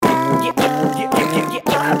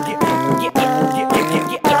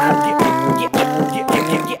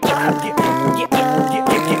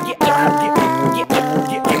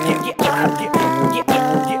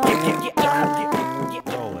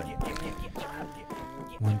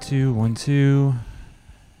1 2 1 2.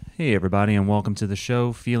 Hey everybody, and welcome to the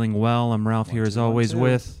show. Feeling well. I'm Ralph here as always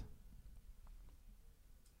with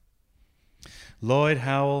Lloyd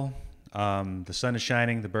Howell. The sun is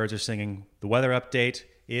shining, the birds are singing. The weather update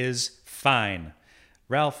is fine.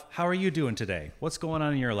 Ralph, how are you doing today? What's going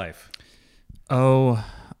on in your life? Oh,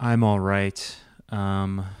 I'm all right.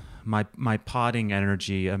 My potting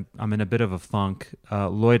energy. I'm in a bit of a funk.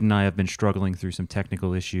 Lloyd and I have been struggling through some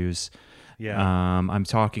technical issues. Yeah. I'm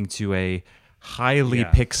talking to a highly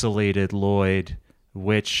pixelated Lloyd,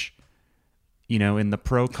 which, you know, in the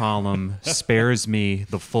pro column spares me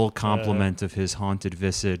the full complement of his haunted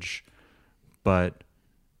visage, but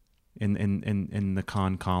in the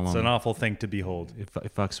con column, It's an awful thing to behold. it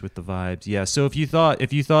fucks with the vibes. Yeah. So if you thought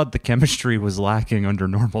the chemistry was lacking under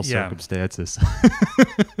normal circumstances, but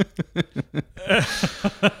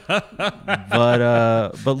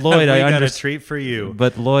Lloyd, I I got a understand. treat for you.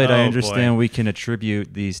 But Lloyd, I Oh, understand boy. we can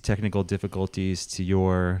attribute these technical difficulties to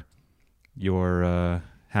your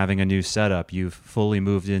having a new setup. You've fully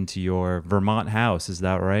moved into your Vermont house. Is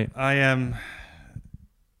that right? I am.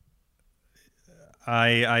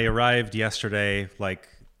 I arrived yesterday like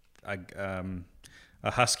a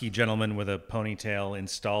husky gentleman with a ponytail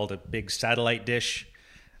installed a big satellite dish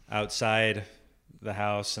outside the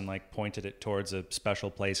house and like pointed it towards a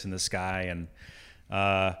special place in the sky, and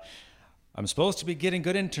I'm supposed to be getting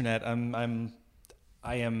good internet.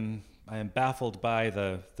 I am baffled by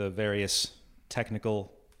the various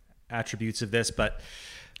technical attributes of this, but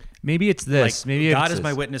Maybe it's this. like Maybe God it's is this.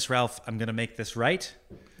 my witness, Ralph. I'm gonna make this right.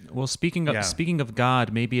 Well, speaking of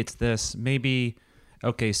God, maybe it's this. Maybe,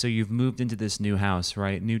 okay, so you've moved into this new house,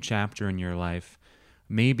 right? New chapter in your life.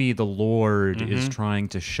 Maybe the Lord is trying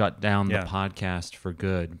to shut down the podcast for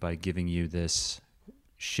good by giving you this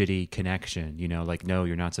shitty connection. You know, like, no,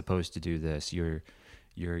 you're not supposed to do this. You're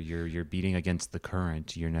beating against the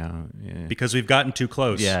current. You know, Because we've gotten too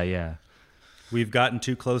close. yeah. We've gotten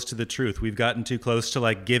too close to the truth. We've gotten too close to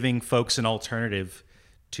like giving folks an alternative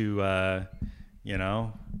to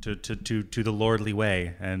to the lordly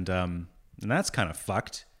way, and that's kind of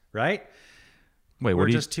fucked, right? Wait, We're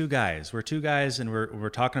just two guys. We're two guys, and we're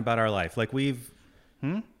talking about our life. Like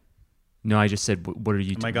No, I just said, what are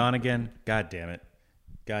you? Am I gone again? God damn it!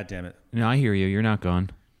 God damn it! No, I hear you. You're not gone.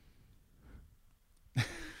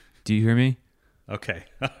 Do you hear me? Okay,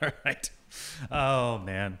 all right. Oh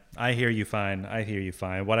man, I hear you fine. I hear you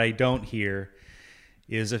fine. What I don't hear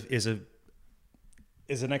is an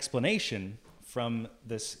explanation from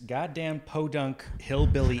this goddamn podunk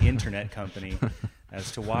hillbilly internet company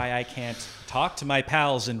as to why I can't talk to my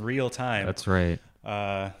pals in real time. That's right.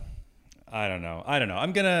 I don't know.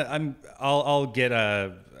 I'll get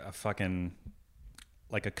a fucking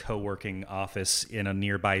like a co-working office in a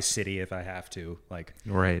nearby city if I have to. Like,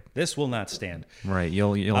 Right. this will not stand. Right.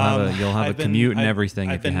 You'll have a commute and everything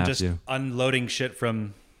I've if you been have just to. unloading shit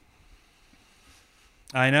from.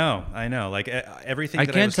 I know. Like everything. I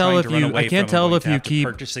that can't I was tell trying if to run you- away I can't from, I'm tell going if to you have to keep-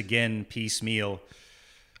 purchase again piecemeal.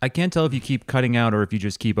 I can't tell if you keep cutting out or if you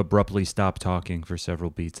just keep abruptly stop talking for several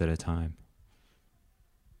beats at a time.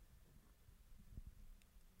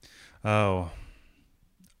 Oh,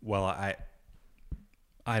 well, I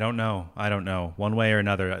don't know. I don't know. One way or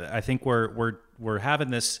another, I think we're having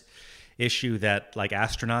this issue that like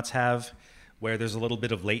astronauts have, where there's a little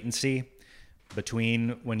bit of latency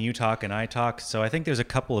between when you talk and I talk. So I think there's a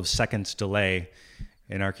couple of seconds delay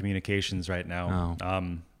in our communications right now.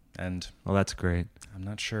 Oh. And Well, that's great. I'm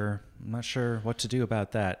not sure what to do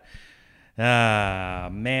about that. Ah,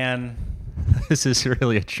 man. This is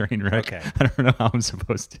really a train wreck. Okay. I don't know how I'm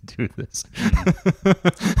supposed to do this.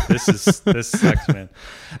 This sucks, man.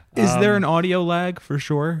 Is there an audio lag for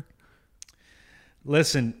sure?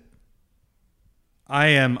 Listen, I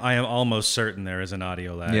am almost certain there is an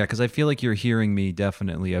audio lag. Yeah, because I feel like you're hearing me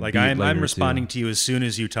definitely a Like beat I'm later, responding too. to you as soon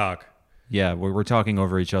as you talk. Yeah, we're talking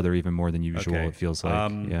over each other even more than usual. Okay. It feels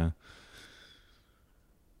like. Yeah.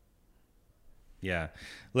 Yeah.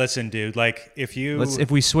 Listen, dude, like if you If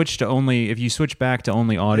you switch back to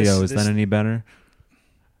only audio, is This- that any better?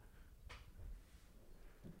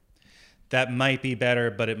 that might be better,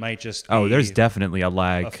 but it might just be Oh, there's definitely a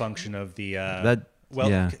lag. a function of the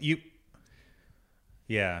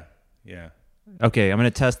yeah. Yeah. Okay, I'm gonna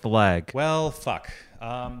test the lag. Well, fuck.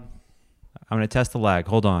 I'm gonna test the lag.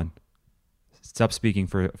 Hold on. Stop speaking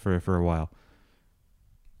for a while.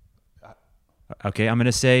 Okay, I'm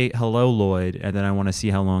gonna say hello, Lloyd, and then I want to see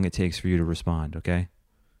how long it takes for you to respond. Okay.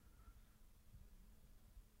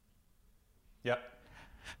 Yep.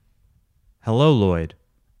 Hello, Lloyd.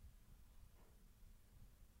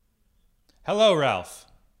 Hello, Ralph.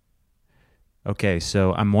 Okay,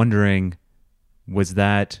 so I'm wondering, Was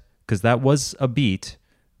that because that was a beat,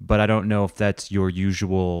 but I don't know if that's your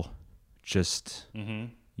usual, just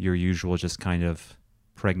kind of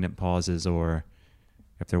pregnant pauses, or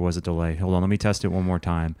if there was a delay. Hold on, let me test it one more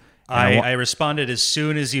time. I responded as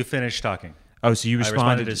soon as you finished talking. Oh, so you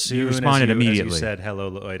responded as soon you responded as immediately. As you said hello,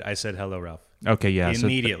 Lloyd. I said hello, Ralph. Okay, yeah.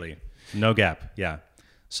 Immediately. No gap. Yeah.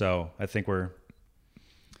 So I think we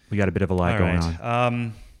got a bit of a lag going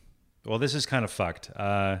on. Well, this is kind of fucked.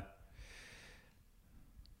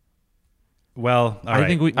 Well, I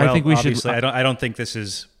think we should. I don't think this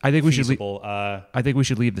is. I think we feasible. I think we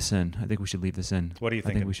should leave this in. I think we should leave this in. What do you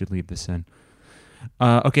think? I think we should leave this in.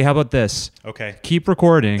 Okay, how about this? Okay. Keep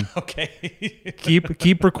recording. Okay.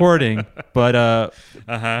 keep recording, but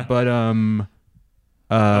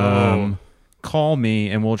call me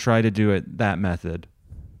and we'll try to do it that method.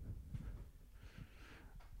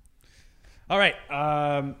 All right.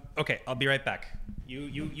 Okay, I'll be right back.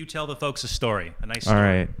 You tell the folks a story, a nice story. All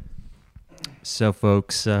right. So,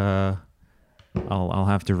 folks, I'll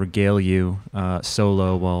have to regale you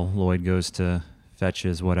solo while Lloyd goes to fetch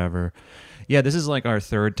his whatever. Yeah, this is like our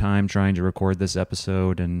third time trying to record this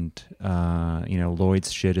episode, and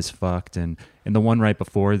Lloyd's shit is fucked. And in the one right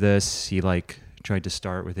before this, he like tried to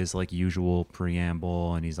start with his like usual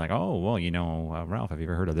preamble, and he's like, "Oh, well, Ralph, have you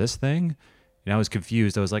ever heard of this thing?" And I was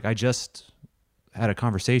confused. I was like, "I just had a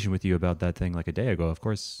conversation with you about that thing like a day ago. Of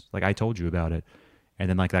course, like I told you about it." And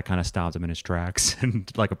then like that kind of stopped him in his tracks,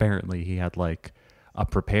 and like apparently he had like a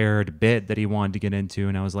prepared bit that he wanted to get into,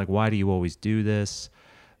 and I was like, "Why do you always do this?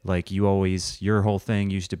 Like your whole thing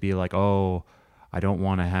used to be like, oh, I don't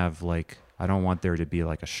want there to be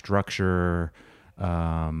like a structure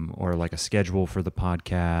or like a schedule for the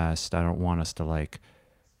podcast. I don't want us to like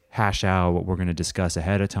hash out what we're going to discuss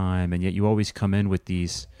ahead of time." And yet you always come in with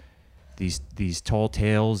these tall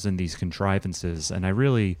tales and these contrivances. And I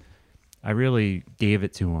really gave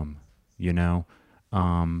it to him,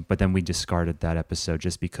 but then we discarded that episode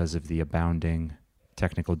just because of the abounding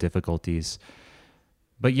technical difficulties.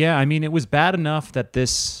 But yeah, I mean, it was bad enough that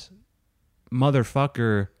this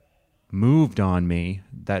motherfucker moved on me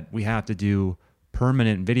that we have to do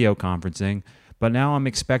permanent video conferencing. But now I'm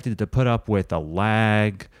expected to put up with a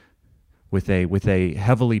lag, with a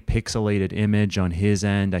heavily pixelated image on his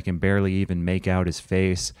end. I can barely even make out his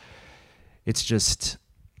face. It's just,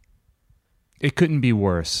 it couldn't be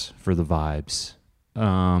worse for the vibes.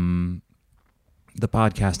 The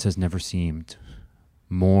podcast has never seemed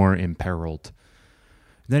more imperiled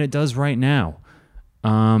than it does right now.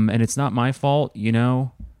 And it's not my fault, It's,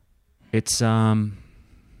 it's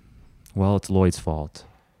Lloyd's fault.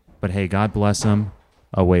 But hey, God bless him.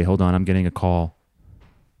 Oh, wait, hold on. I'm getting a call.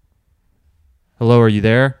 Hello, are you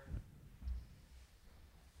there?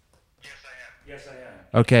 Yes, I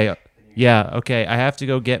am. Okay. Yeah, okay. I have to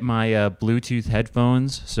go get my Bluetooth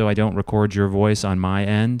headphones so I don't record your voice on my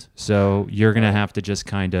end. So you're going to have to just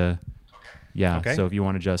kind of... Yeah, okay. So if you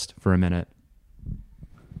want to just for a minute.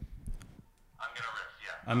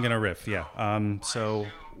 I'm going to riff, yeah. So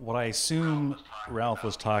what I assume Ralph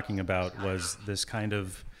was talking about was this kind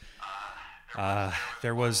of...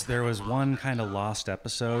 there was one kind of lost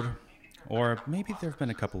episode, or maybe there have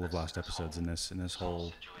been a couple of lost episodes in this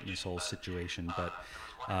whole situation, but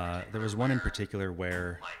there was one in particular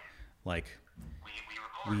where, like,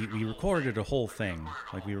 we recorded a whole thing.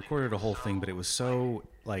 Like, we recorded a whole thing, but it was so,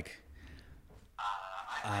 like...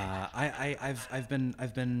 I've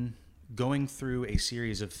been going through a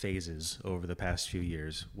series of phases over the past few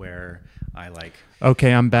years where I like...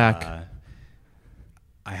 Okay, I'm back.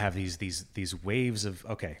 I have these waves of...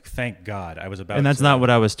 Okay, thank God. I was about And that's to, not what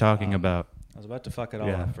I was talking about. I was about to fuck it all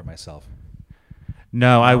up for myself.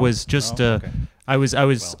 No, I was just... Okay. I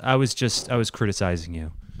was criticizing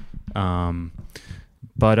you.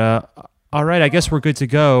 But all right, I guess we're good to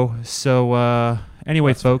go. So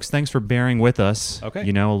anyway, folks, thanks for bearing with us. Okay.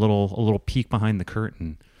 A little peek behind the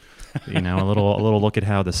curtain. A little look at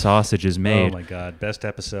how the sausage is made. Oh my God, best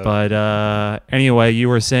episode. But anyway, you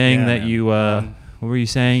were saying that you what were you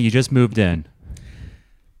saying? You just moved in.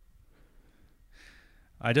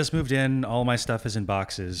 I just moved in. All my stuff is in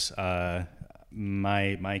boxes.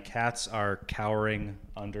 My cats are cowering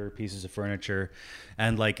under pieces of furniture,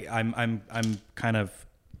 and like I'm kind of...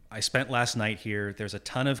 I spent last night here. There's a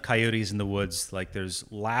ton of coyotes in the woods. Like, there's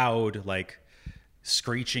loud, like,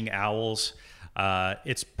 screeching owls.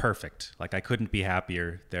 It's perfect. Like, I couldn't be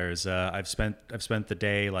happier. There's I've spent the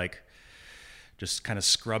day like just kind of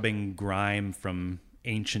scrubbing grime from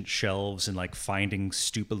ancient shelves and like finding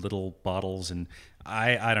stupid little bottles, and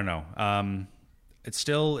I don't know. It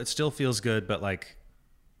still feels good, but like,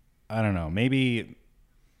 I don't know. Maybe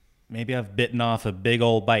maybe I've bitten off a big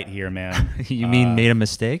old bite here, man. You mean made a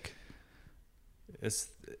mistake? It's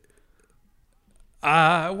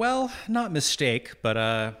well, not mistake, but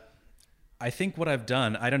I think what I've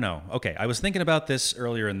done, I don't know. Okay, I was thinking about this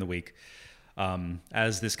earlier in the week,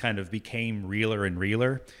 as this kind of became realer and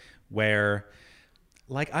realer, where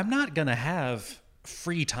like I'm not gonna have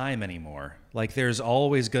free time anymore. Like there's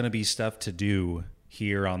always gonna be stuff to do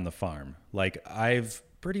here on the farm. Like I've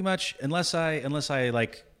pretty much, unless I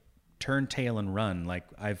like turn tail and run, like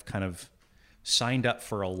I've kind of signed up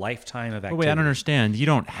for a lifetime of activity. Wait, I don't understand. You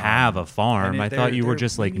don't have a farm. I thought you were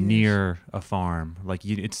just like near a farm. Like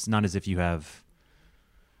it's not as if you have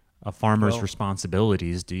a farmer's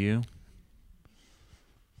responsibilities, do you?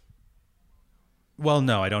 Well,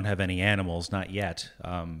 no, I don't have any animals, not yet.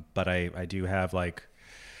 But I do have like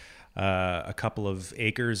a couple of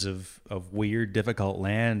acres of weird, difficult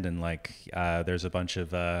land, and like there's a bunch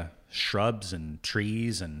of shrubs and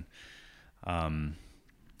trees, and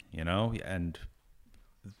you know, and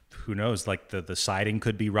who knows? Like the siding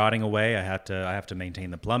could be rotting away. I have to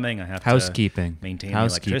maintain the plumbing. I have housekeeping, to maintain the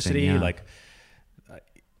electricity. Yeah. Like,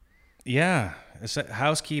 yeah, it's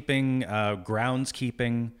housekeeping,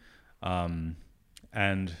 groundskeeping,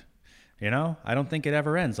 and you know, I don't think it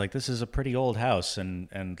ever ends. Like this is a pretty old house,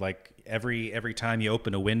 and like every time you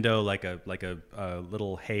open a window, like a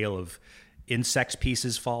little hail of insect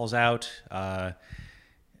pieces falls out.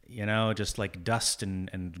 You know, just like dust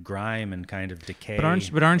and grime and kind of decay. But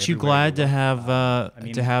aren't you glad to have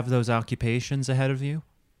to have those occupations ahead of you?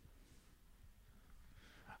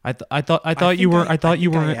 I thought you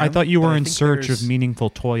were in search of meaningful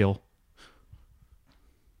toil.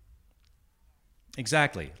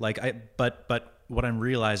 Exactly. Like but what I'm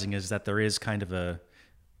realizing is that there is kind of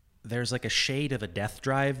there's like a shade of a death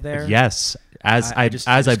drive there. Yes, I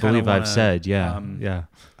believe I've said. Yeah, yeah.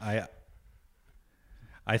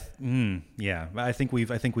 I think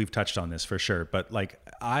we've touched on this for sure. But like,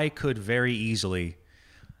 I could very easily,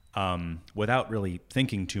 without really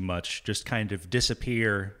thinking too much, just kind of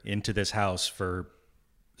disappear into this house for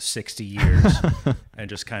 60 years and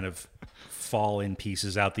just kind of fall in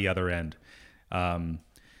pieces out the other end.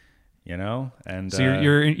 You know, and so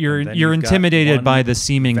you're intimidated by the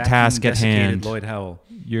seeming task at hand. Lloyd Howell.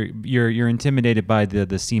 You're intimidated by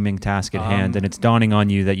the seeming task at hand, and it's dawning on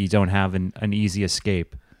you that you don't have an easy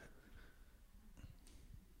escape.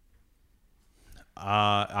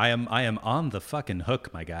 I am on the fucking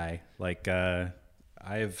hook, my guy. Like I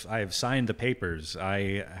have signed the papers.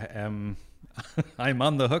 I'm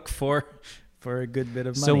on the hook for a good bit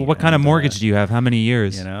of money. So what kind of mortgage do you have? How many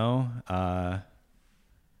years? You know,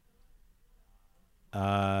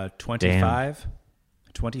 25. Damn.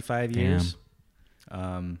 25 years.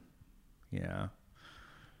 Yeah.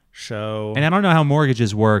 So, and I don't know how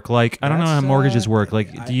mortgages work. Like, I don't know how mortgages work.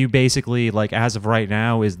 Like, do you basically, like, as of right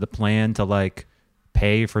now, is the plan to like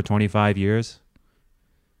pay for 25 years?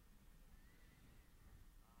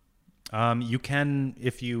 You can,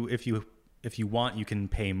 if you want, you can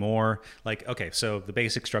pay more. Like, okay, so the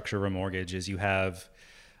basic structure of a mortgage is you have,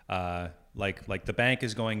 like the bank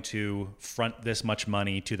is going to front this much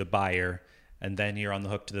money to the buyer, and then you're on the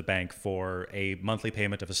hook to the bank for a monthly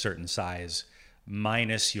payment of a certain size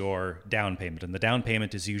minus your down payment. And the down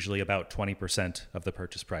payment is usually about 20% of the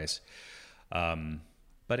purchase price.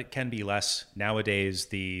 But it can be less. Nowadays,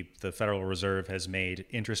 the Federal Reserve has made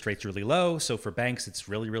interest rates really low. So for banks, it's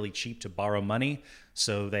really, really cheap to borrow money.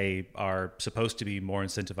 So they are supposed to be more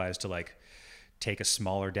incentivized to like take a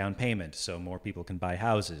smaller down payment so more people can buy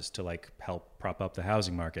houses to like help prop up the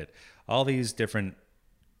housing market. All these different,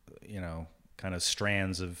 you know, kind of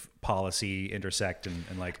strands of policy intersect and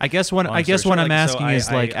like. I guess what I'm asking is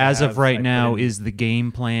like, as of right now, is the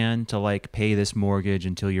game plan to like pay this mortgage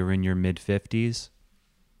until you're in your mid 50s?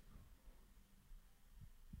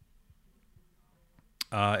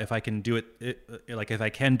 If I can do it, like if I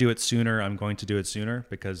can do it sooner, I'm going to do it sooner,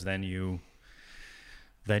 because then you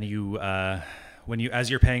when you, as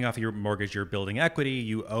you're paying off your mortgage, you're building equity,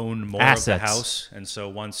 you own more assets of the house. And so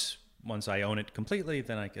once I own it completely,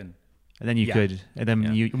 then I can. And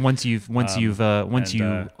then once you fully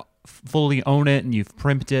own it and you've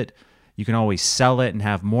primped it, you can always sell it and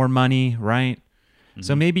have more money, right? Mm-hmm.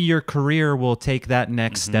 So maybe your career will take that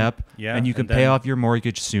next step, and you can pay off your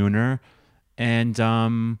mortgage sooner, and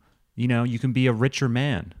you know, you can be a richer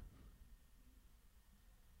man.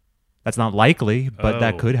 That's not likely, but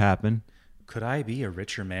that could happen. Could I be a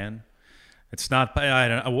richer man? It's not. I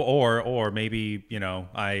don't know, or maybe, you know,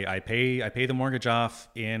 I pay the mortgage off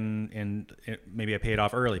in maybe I pay it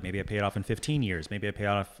off early. Maybe I pay it off in 15 years. Maybe I pay it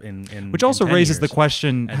off in which also in 10 raises years. the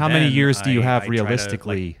question: And how many years do you have I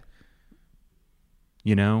realistically? try to,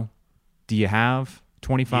 you know, do you have?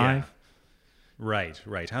 25? Yeah. Right.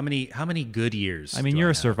 How many good years? I mean,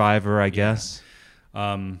 you're a survivor, I guess.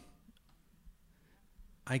 I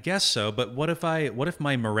guess so, but what if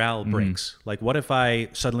my morale breaks? Like, what if I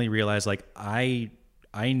suddenly realize, like, I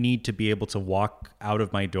need to be able to walk out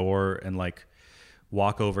of my door and like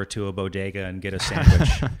walk over to a bodega and get a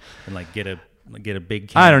sandwich and like get a big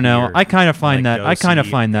can I don't know. of beer I kind of find and, like, that go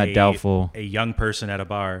see doubtful. A young person at a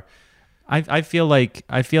bar. I feel like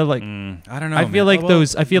I don't know. I feel like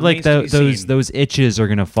those those those itches are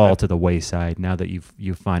gonna fall to the wayside now that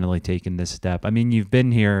you've finally taken this step. I mean, you've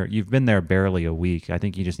been there barely a week. I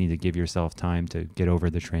think you just need to give yourself time to get over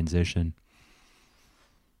the transition.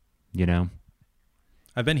 You know?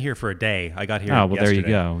 I've been here for a day. I got here. Oh well, yesterday. there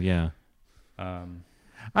you go. Yeah.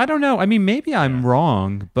 I don't know. I mean, maybe I'm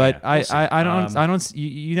wrong, but Yeah, we'll see. I don't.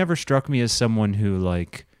 You never struck me as someone who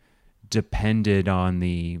like depended on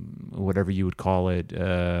the whatever you would call it,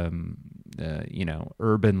 urban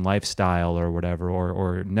lifestyle or whatever,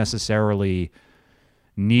 or necessarily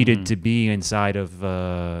needed to be inside of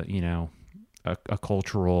a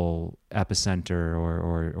cultural epicenter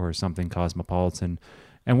or something cosmopolitan.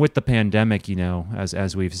 And with the pandemic,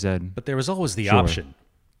 as we've said, But there was always the Sure. option.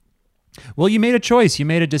 well, you made a choice, you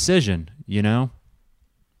made a decision, Yeah.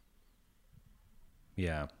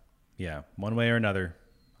 One way or another.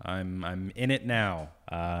 I'm in it now.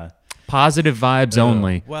 Positive vibes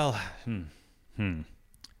only. Well,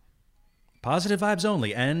 positive vibes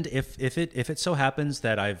only. And if it so happens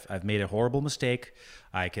that I've made a horrible mistake,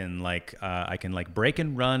 I can break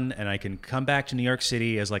and run, and I can come back to New York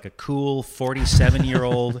City as like a cool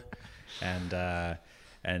 47-year-old,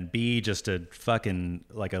 and be just a fucking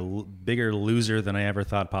like a bigger loser than I ever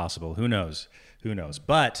thought possible. Who knows?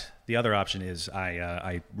 But the other option is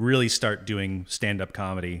I really start doing stand-up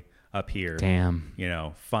comedy up here. Damn.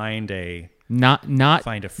 Find a Not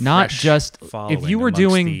fresh just following if you were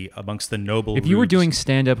amongst the noble. if you were rubes. doing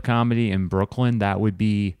stand-up comedy in Brooklyn, that would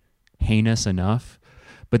be heinous enough.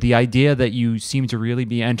 But the idea that you seem to really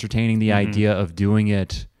be entertaining the idea of doing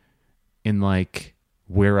it in like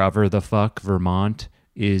wherever the fuck Vermont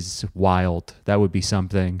is wild. That would be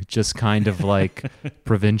something. Just kind of like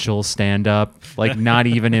provincial stand-up, like not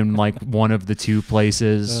even in like one of the two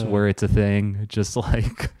places where it's a thing. Just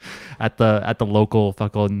like at the local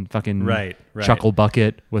fucking Right. chuckle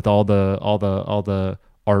bucket with all the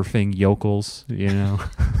arfing yokels, who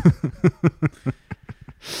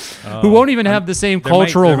won't even have the same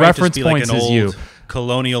cultural there might just reference be like points an as you. old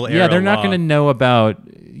colonial era. Yeah, they're not law. going to know about.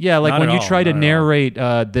 Yeah, like Not when at you all, try to not at all. narrate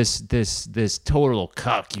this total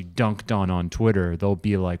cuck you dunked on Twitter, they'll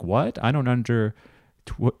be like, "What? I don't under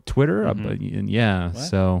Twitter." Yeah,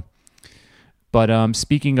 so. But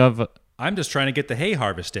speaking of, I'm just trying to get the hay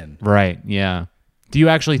harvest in. right? Yeah. Do you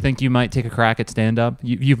actually think you might take a crack at stand up?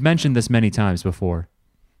 You've mentioned this many times before.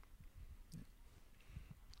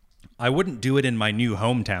 I wouldn't do it in my new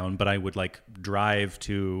hometown, but I would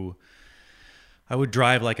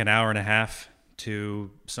drive like an hour and a half to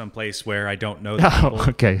some place where I don't know the people. Oh,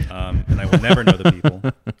 okay. And I will never know the people.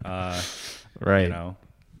 Right.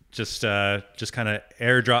 Just kind of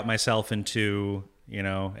airdrop myself into,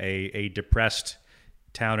 a depressed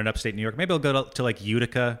town in upstate New York. Maybe I'll go to like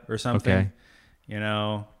Utica or something.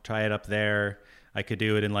 Okay. Try it up there. I could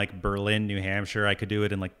do it in like Berlin, New Hampshire. I could do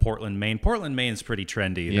it in like Portland, Maine. Portland, Maine's pretty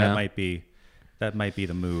trendy. Yeah. That might be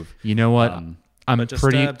the move. You know what? I'm But just,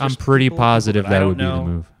 pretty just people positive I that don't would be the know.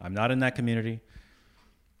 move. I'm not in that community.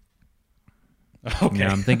 Okay.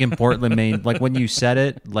 Yeah, I'm thinking Portland, Maine. Like when you said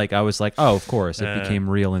it, like I was like, oh, of course, it became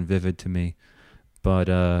real and vivid to me. But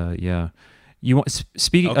yeah, you want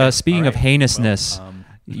speaking Okay. speaking All of right. heinousness,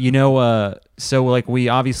 so like we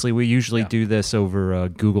usually do this over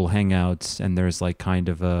Google Hangouts, and there's like kind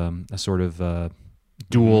of a sort of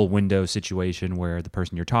dual window situation where the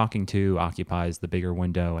person you're talking to occupies the bigger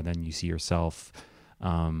window, and then you see yourself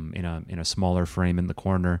in a smaller frame in the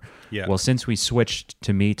corner. Yeah. Well, since we switched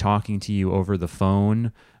to me talking to you over the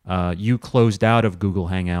phone, you closed out of Google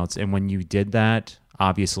Hangouts, and when you did that,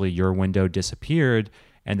 obviously your window disappeared,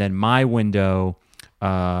 and then my window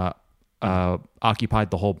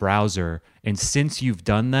occupied the whole browser. And since you've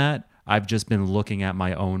done that, I've just been looking at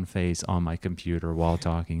my own face on my computer while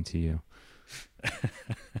talking to you.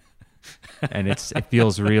 And it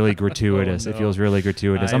feels really gratuitous. Oh, no. It feels really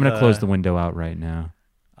gratuitous. I'm going to close the window out right now.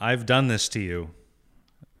 I've done this to you.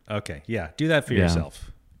 Okay. Yeah. Do that for Yeah.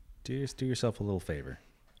 yourself. Do yourself a little favor.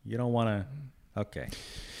 You don't want to. Okay.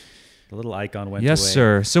 The little icon went away. Yes,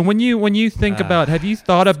 sir. So when you think about, have you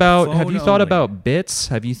thought about only. bits?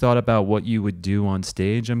 Have you thought about what you would do on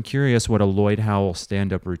stage? I'm curious what a Lloyd Howell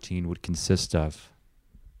stand-up routine would consist of.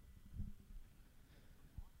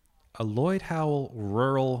 A Lloyd Howell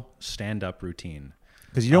rural stand-up routine.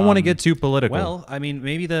 Because you don't want to get too political. Well, I mean,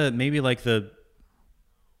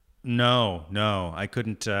 No, I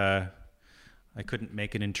couldn't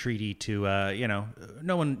make an entreaty to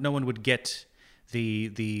no one would get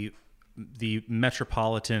the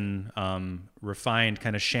metropolitan refined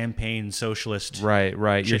kind of champagne socialist. Right.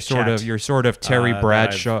 You're sort of Terry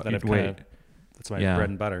Bradshaw. That's my bread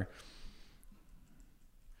and butter.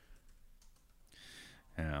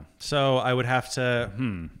 Yeah. So I would have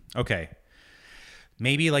to okay.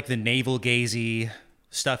 Maybe like the navel gazy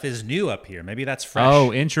stuff is new up here. Maybe that's fresh.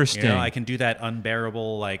 Oh, interesting. I can do that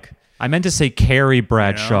unbearable, like... I meant to say Carrie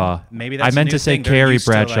Bradshaw. Maybe that's I meant a new to say thing. Carrie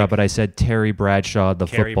Bradshaw, but I said Terry Bradshaw, the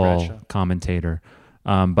Carrie football Bradshaw. commentator.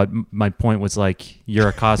 But my point was like, you're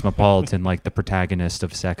a cosmopolitan, like the protagonist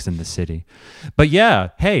of Sex and the City. But yeah,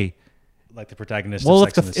 hey... Like the protagonist well,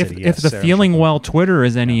 of Sex and the City. If the Feeling Well Twitter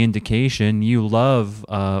is any indication, you love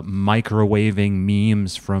microwaving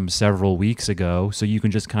memes from several weeks ago, so you can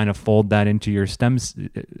just kind of fold that into your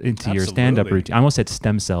your stand-up routine. I almost said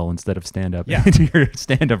stem cell instead of stand-up. Yeah. Into your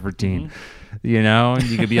stand-up routine. Mm-hmm. And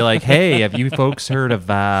you could be like, hey, have you folks heard of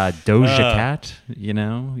Doja Cat?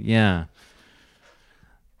 Yeah.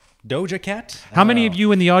 Doja Cat? How many of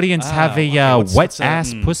you in the audience have a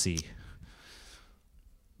wet-ass pussy?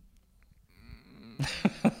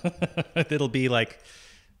 It'll be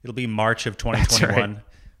March of 2021, right.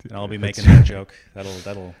 And I'll be making that joke.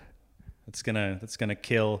 That's gonna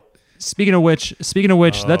kill. Speaking of which,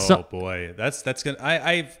 boy, that's gonna.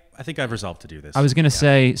 I think I've resolved to do this. I was gonna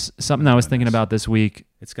say something I was thinking about this week.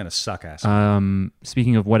 It's gonna suck ass.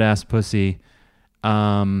 Speaking of wet ass pussy,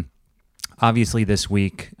 obviously this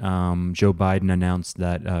week, Joe Biden announced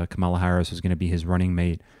that Kamala Harris was going to be his running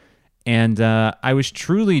mate, and I was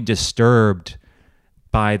truly disturbed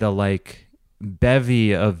by the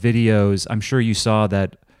bevy of videos. I'm sure you saw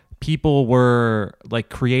that people were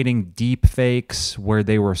creating deep fakes where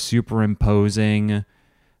they were superimposing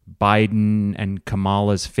Biden and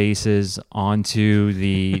Kamala's faces onto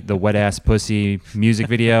the wet ass pussy music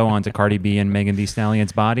video, onto Cardi B and Megan Thee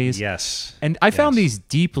Stallion's bodies. Yes. And I found these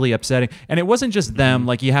deeply upsetting. And it wasn't just them.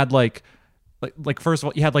 You had first of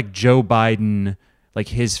all, you had Joe Biden,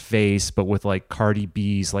 his face, but with Cardi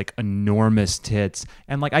B's enormous tits.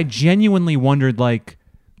 And I genuinely wondered,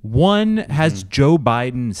 one, has Joe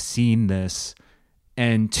Biden seen this?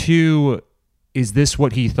 And two, is this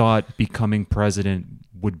what he thought becoming president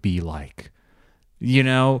would be like?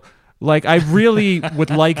 I really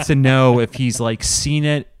would like to know if he's seen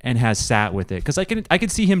it and has sat with it. Because I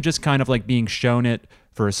could see him just kind of being shown it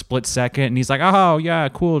for a split second. And he's like, oh yeah,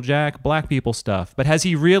 cool, Jack, black people stuff. But has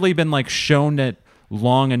he really been shown it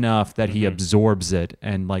long enough that he absorbs it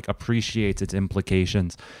and appreciates its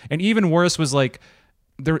implications? And even worse was I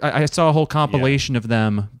saw a whole compilation of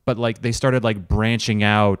them, but they started branching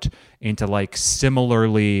out into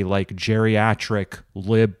similarly geriatric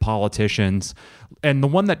lib politicians. And the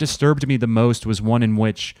one that disturbed me the most was one in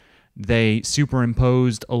which they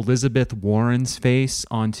superimposed Elizabeth Warren's face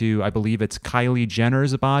onto, I believe it's Kylie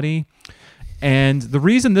Jenner's body. And the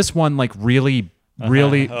reason this one really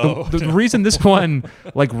the reason this one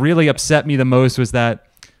really upset me the most was that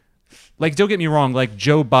don't get me wrong,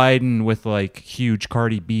 Joe Biden with huge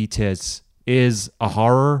Cardi B tits is a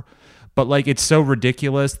horror, but it's so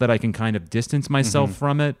ridiculous that I can kind of distance myself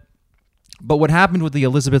from it. But what happened with the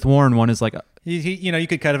Elizabeth Warren one is you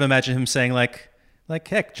could kind of imagine him saying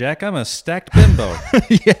heck, Jack, I'm a stacked bimbo.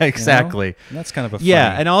 Yeah, exactly. And that's kind of a funny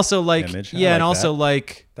and also image. And also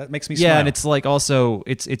that makes me smile. Yeah, and it's also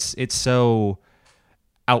it's so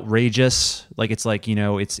outrageous.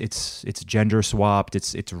 It's gender swapped.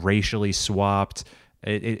 It's racially swapped.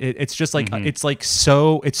 It's just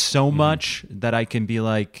it's so much that I can be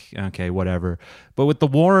okay, whatever. But with the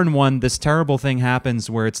Warren one, this terrible thing happens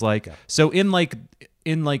where it's so in the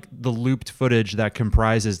looped footage that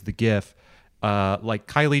comprises the GIF,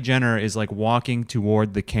 Kylie Jenner is walking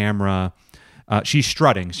toward the camera. She's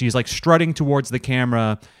strutting. She's strutting towards the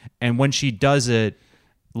camera, and when she does it,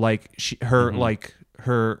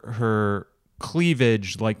 her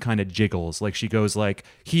cleavage kind of jiggles. She goes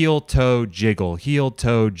heel toe jiggle,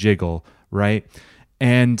 right?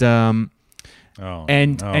 And so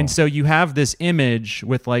you have this image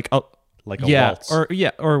with a waltz.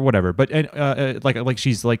 or whatever, but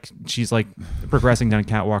she's progressing down a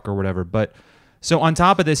catwalk or whatever. But so on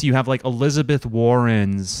top of this, you have Elizabeth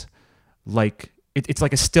Warren's it's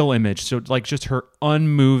a still image, so just her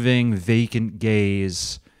unmoving vacant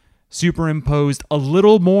gaze superimposed a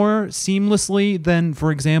little more seamlessly than, for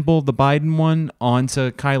example, the Biden one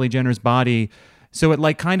onto Kylie Jenner's body. So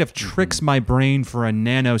it kind of tricks my brain for a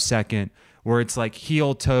nanosecond where it's like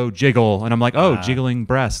heel toe jiggle, and I'm like, oh, jiggling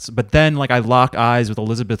breasts. But then like I lock eyes with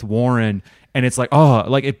Elizabeth Warren, and it's like, oh,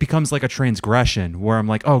 like it becomes like a transgression where I'm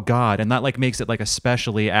like, oh God, and that like makes it like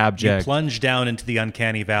especially abject. You plunge down into the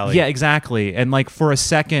uncanny valley. Yeah, exactly. And like for a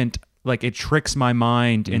second, like it tricks my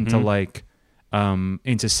mind into like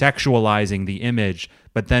into sexualizing the image,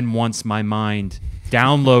 but then once my mind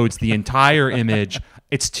downloads the entire image,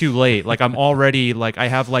 it's too late. Like I'm already like I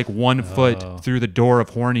have like 1 foot through the door of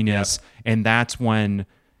horniness, and that's when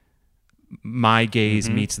my gaze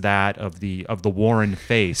meets that of the Warren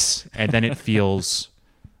face, and then it feels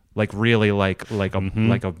like really like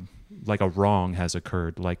a wrong has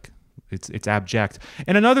occurred. Like it's abject.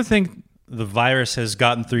 And another thing, the virus has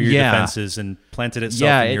gotten through your defenses and planted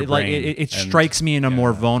itself in your brain. It strikes me in a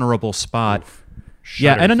more vulnerable spot.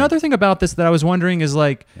 And another thing about this that I was wondering is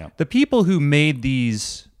like the people who made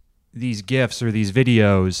these GIFs or these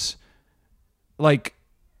videos, like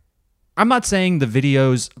I'm not saying the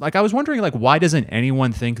videos, like I was wondering like why doesn't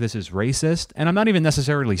anyone think this is racist? And I'm not even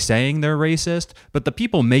necessarily saying they're racist, but the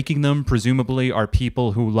people making them presumably are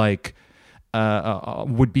people who like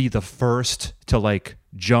would be the first to like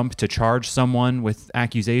jump to charge someone with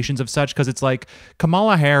accusations of such, because it's like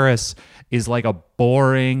Kamala Harris is like a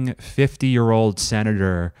boring 50-year-old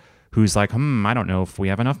senator who's like, I don't know if we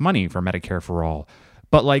have enough money for Medicare for all.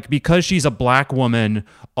 But like because she's a black woman,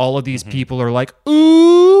 all of these people are like,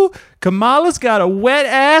 ooh, Kamala's got a wet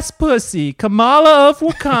ass pussy. Kamala of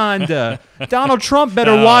Wakanda. Donald Trump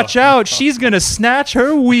better watch out. She's gonna snatch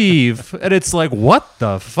her weave. And it's like, what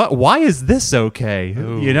the fuck? Why is this okay?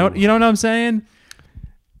 Ooh. You know what I'm saying?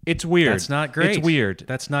 It's weird. That's not great. It's weird.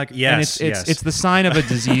 That's not. Yes, and it's the sign of a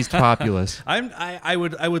diseased populace. I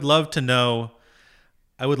would love to know.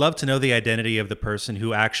 I would love to know the identity of the person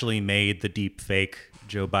who actually made the deep fake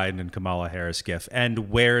Joe Biden and Kamala Harris gif, and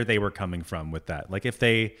where they were coming from with that. Like if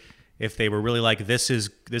they were really like, this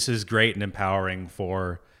is great and empowering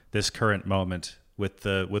for this current moment with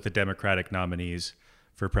the Democratic nominees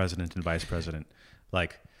for president and vice president.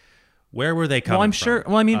 Like, where were they coming from? Well, I'm sure.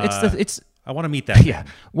 Well, I mean, it's. I want to meet that. Yeah.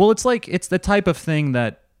 Well, it's like it's the type of thing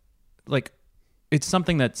that, like, it's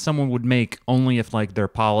something that someone would make only if like their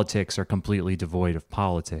politics are completely devoid of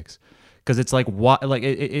politics. Because it's like, why? Like,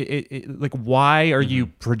 like, why are you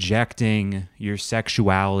projecting your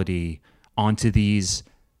sexuality onto these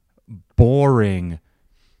boring,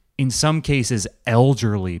 in some cases,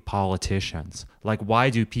 elderly politicians? Like, why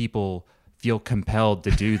do people feel compelled to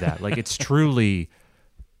do that? Like, it's truly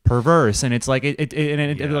perverse, and it's like like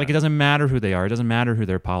it doesn't matter who they are. It doesn't matter who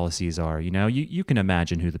their policies are. You know, you can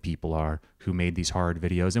imagine who the people are who made these hard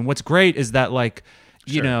videos. And what's great is that, like,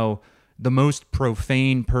 you know, the most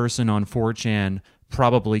profane person on 4chan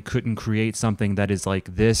probably couldn't create something that is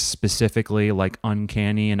like this specifically like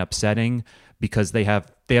uncanny and upsetting, because they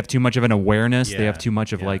have too much of an awareness. They have too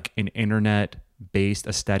much of like an internet based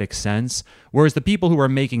aesthetic sense. Whereas the people who are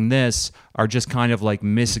making this are just kind of like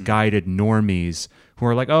misguided normies who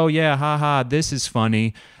are like, oh yeah, haha, this is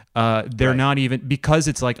funny. They're not even, because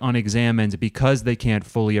it's like unexamined, because they can't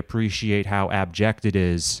fully appreciate how abject it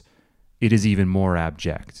is even more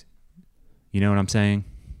abject. You know what I'm saying?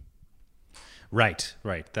 Right.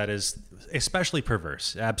 That is especially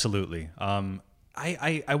perverse. Absolutely.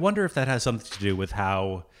 I wonder if that has something to do with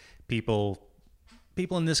how people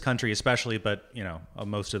in this country, especially, but you know,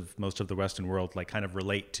 most of the Western world, like kind of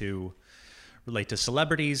relate to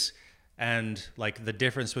celebrities, and like the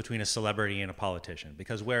difference between a celebrity and a politician.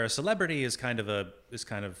 Because where a celebrity is kind of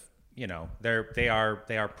you know, they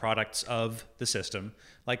are products of the system.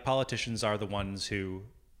 Like politicians are the ones who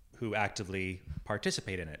actively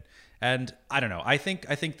participate in it. And I don't know. I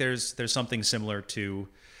think there's something similar to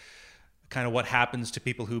kind of what happens to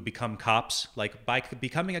people who become cops. Like by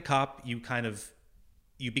becoming a cop,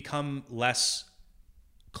 you become less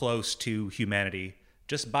close to humanity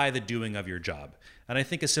just by the doing of your job. And I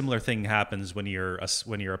think a similar thing happens when you're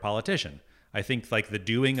a politician. I think like the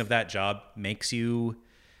doing of that job makes you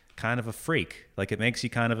kind of a freak. Like it makes you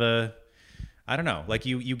kind of a, I don't know, like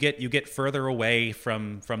you get further away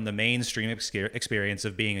from the mainstream experience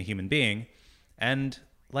of being a human being. And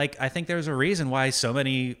like, I think there's a reason why so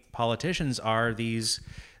many politicians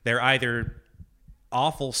they're either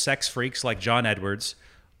awful sex freaks like John Edwards,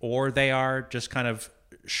 or they are just kind of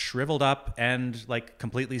shriveled up and like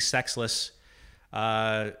completely sexless,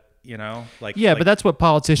 you know, like, yeah, like, but that's what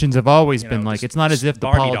politicians have always been like. It's not as if the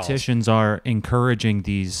Barbie politicians are encouraging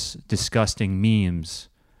these disgusting memes,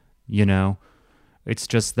 you know. It's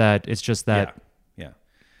just that. Yeah.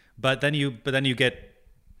 But then you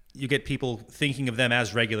get people thinking of them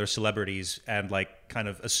as regular celebrities and like kind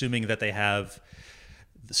of assuming that they have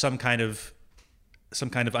some kind of some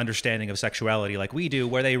kind of understanding of sexuality like we do,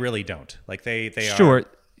 where they really don't. Like they sure.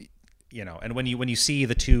 are, and when you see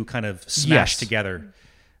the two kind of smash together,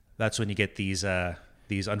 that's when you get these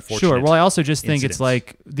unfortunate. Sure. Well, I also just think it's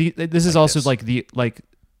like this is also like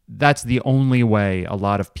that's the only way a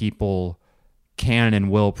lot of people can and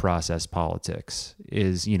will process politics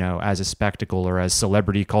is, as a spectacle or as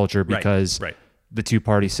celebrity culture, because the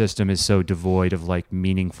two-party system is so devoid of like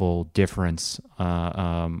meaningful difference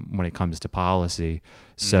when it comes to policy.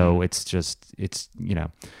 So it's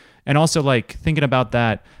and also like thinking about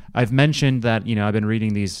that, I've mentioned that, I've been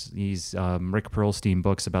reading these Rick Perlstein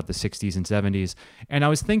books about the 60s and 70s, and I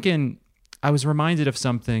was reminded of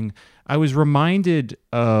something. I was reminded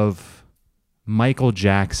of Michael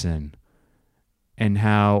Jackson and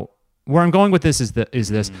how, where I'm going with this is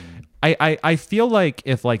this. I feel like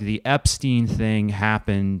if like the Epstein thing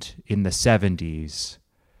happened in the 70s,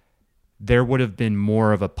 there would have been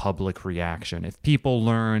more of a public reaction. If people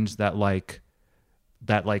learned that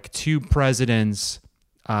two presidents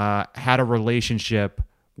had a relationship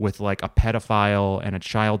with like a pedophile and a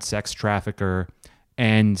child sex trafficker,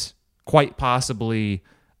 and quite possibly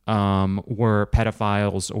were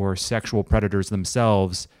pedophiles or sexual predators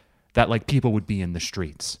themselves, that like people would be in the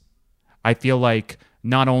streets. I feel like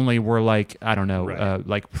not only were like, I don't know,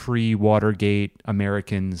 like pre-Watergate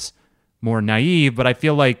Americans more naive, but I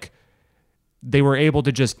feel like they were able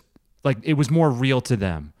to just like, it was more real to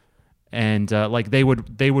them. And like they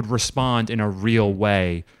would respond in a real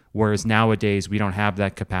way, whereas nowadays we don't have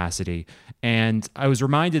that capacity. And I was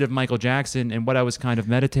reminded of Michael Jackson, and what I was kind of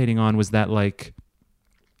meditating on was that like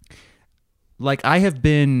I have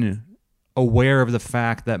been aware of the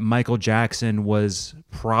fact that Michael Jackson was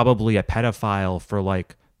probably a pedophile for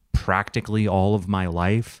like practically all of my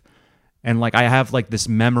life. And like I have like this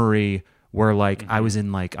memory where like I was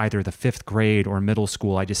in like either the 5th grade or middle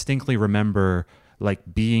school. I distinctly remember like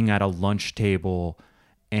being at a lunch table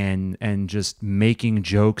and just making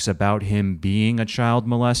jokes about him being a child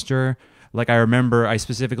molester. Like I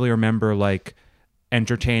specifically remember like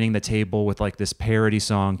entertaining the table with like this parody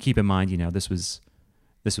song. Keep in mind, this was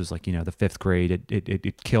like, the 5th grade.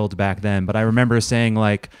 It killed back then. But I remember saying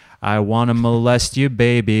like, I want to molest you,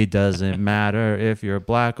 baby. Doesn't matter if you're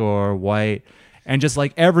black or white. And just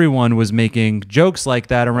like everyone was making jokes like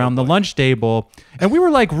that around the lunch table. And we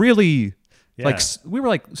were like really like, we were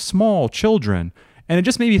like small children. And it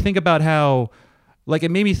just made me think about how, like,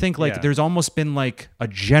 it made me think like there's almost been like a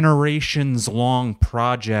generations long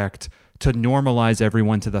project to normalize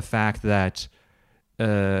everyone to the fact that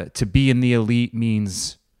to be in the elite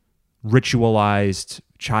means ritualized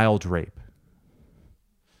child rape.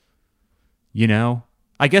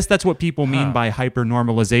 I guess that's what people mean by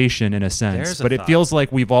hyper-normalization in a sense. But it feels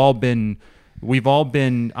like we've all been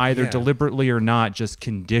either deliberately or not just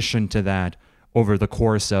conditioned to that over the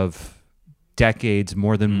course of decades,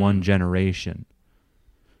 more than one generation.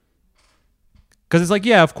 Because it's like,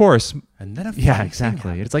 yeah, of course. And then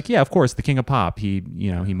exactly. It's like, yeah, of course, the king of pop, he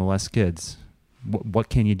molests kids. What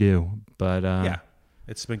can you do? But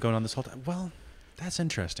it's been going on this whole time. Well, that's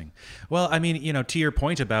interesting. Well, I mean, to your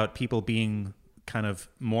point about people being kind of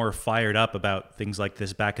more fired up about things like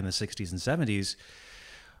this back in the 60s and 70s,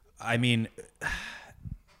 I mean,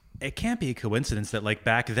 it can't be a coincidence that like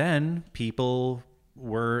back then people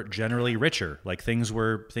were generally richer. Like things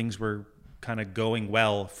were kind of going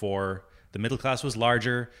well for the middle class was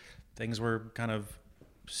larger. Things were kind of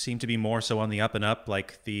seemed to be more so on the up and up.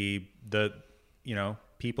 Like the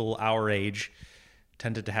people our age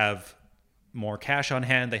tended to have more cash on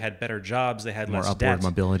hand. They had better jobs. They had more less upward debt.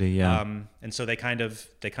 mobility. Yeah. And so they kind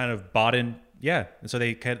of bought in. Yeah. And so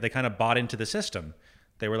they kind of bought into the system.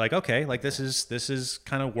 They were like, okay, like this is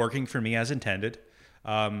kind of working for me as intended.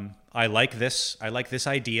 I like this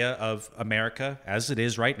idea of America as it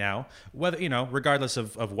is right now, whether, regardless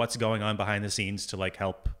of what's going on behind the scenes to like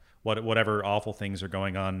help whatever awful things are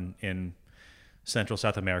going on in Central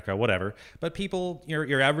South America, whatever. But people,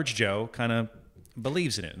 your average Joe kind of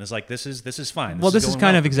believes in it and is like, this is fine. This is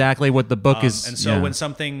kind of exactly what the book is. And so when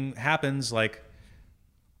something happens, like,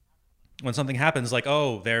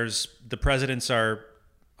 oh, there's the presidents are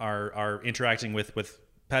interacting with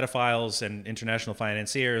pedophiles and international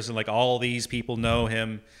financiers, and like all these people know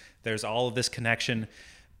him. There's all of this connection.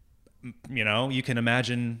 You can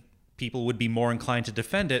imagine people would be more inclined to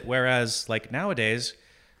defend it. Whereas like nowadays,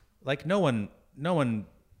 like no one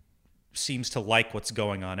seems to like what's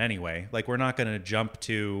going on anyway. Like we're not going to jump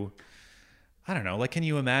to, I don't know, like, can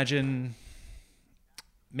you imagine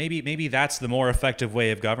maybe that's the more effective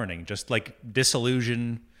way of governing, just like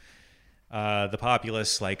disillusion the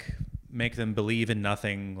populace, like make them believe in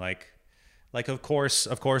nothing, like like of course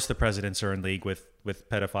the presidents are in league with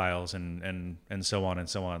pedophiles and so on and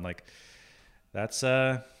so on. Like that's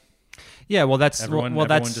yeah, well that's everyone,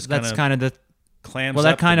 well everyone that's kind of the clams well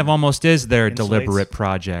that up kind of almost is their insulates. deliberate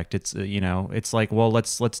project. It's it's like, well,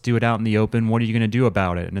 let's do it out in the open. What are you going to do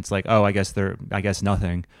about it? And it's like, oh, I guess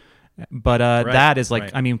nothing. But that is like,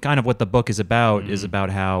 right. I mean, kind of what the book is about is about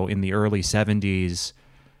how in the early 70s,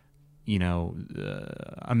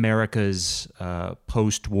 America's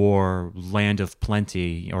post-war land of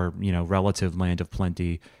plenty, or relative land of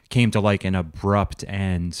plenty, came to like an abrupt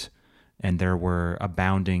end, and there were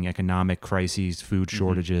abounding economic crises, food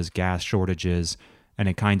shortages, gas shortages, and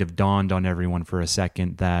it kind of dawned on everyone for a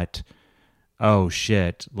second that, oh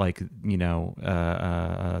shit, like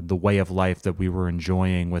the way of life that we were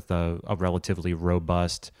enjoying with a relatively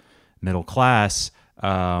robust middle class,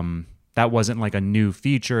 that wasn't like a new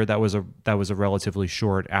feature. That was a relatively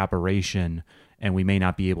short aberration, and we may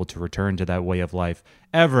not be able to return to that way of life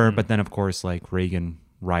ever. But then, of course, like Reagan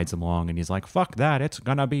rides along and he's like, fuck that, it's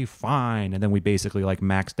gonna be fine. And then we basically like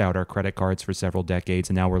maxed out our credit cards for several decades,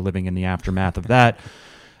 and now we're living in the aftermath of that.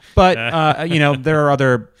 But there are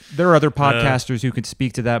other podcasters who could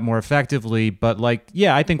speak to that more effectively. But like,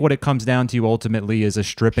 yeah, I think what it comes down to ultimately is a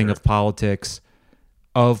stripping of politics.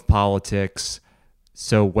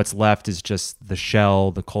 So what's left is just the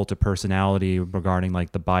shell, the cult of personality regarding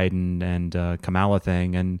like the Biden and Kamala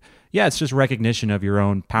thing. And yeah, it's just recognition of your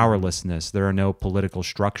own powerlessness. There are no political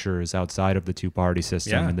structures outside of the two-party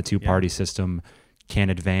system, and the two-party system can't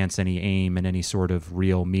advance any aim in any sort of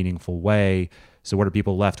real, meaningful way. So what are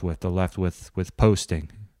people left with? They're left with posting,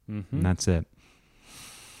 and that's it.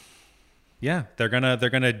 Yeah, they're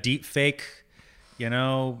gonna deep fake,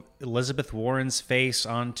 Elizabeth Warren's face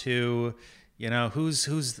onto, who's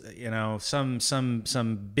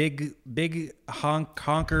some big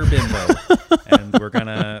honker bimbo, and we're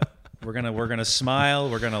gonna smile,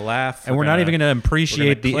 we're gonna laugh, and we're not even gonna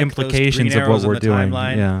appreciate the implications of what we're doing.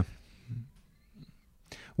 Yeah.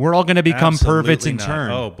 We're all going to become perverts in turn.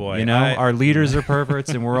 Oh boy! Our leaders are perverts,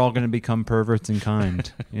 and we're all going to become perverts in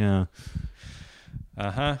kind. Yeah.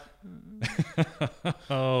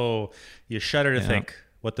 Oh, you shudder to think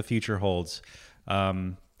what the future holds.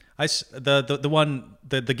 The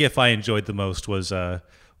GIF I enjoyed the most was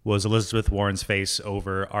Elizabeth Warren's face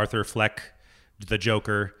over Arthur Fleck, the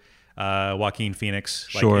Joker, Joaquin Phoenix,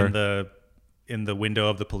 in the window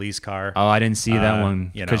of the police car. Oh, I didn't see that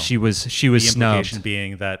one because she was the snubbed. Implication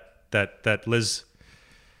being that Liz,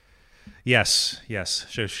 yes,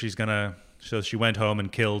 so she went home and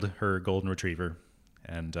killed her golden retriever,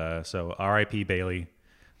 and so R.I.P. Bailey,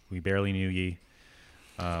 we barely knew ye.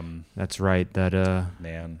 That's right. That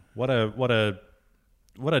man, what a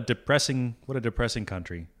depressing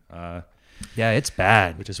country. Yeah, it's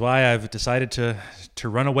bad. Which is why I've decided to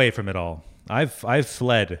run away from it all. I've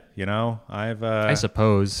fled, I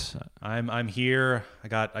suppose. I'm here.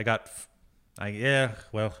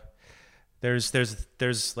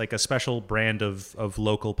 There's like a special brand of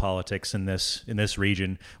local politics in this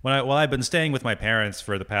region. While I've been staying with my parents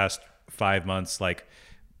for the past 5 months, like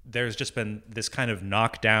there's just been this kind of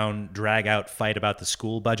knockdown, drag out fight about the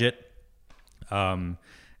school budget.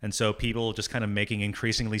 And so people just kind of making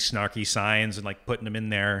increasingly snarky signs and like putting them in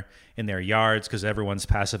their yards because everyone's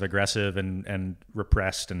passive aggressive and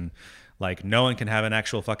repressed, and like no one can have an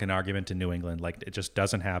actual fucking argument in New England. Like it just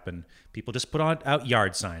doesn't happen. People just put out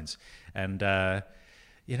yard signs, and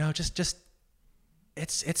just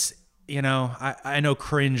it's I know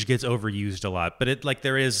cringe gets overused a lot, but it like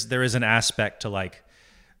there is an aspect to like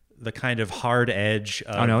the kind of hard edge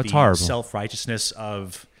of the self-righteousness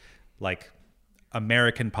of like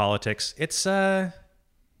American politics. It's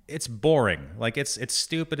boring. Like it's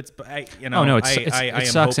stupid. It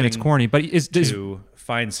sucks and it's corny. But to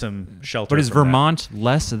find some shelter. But is Vermont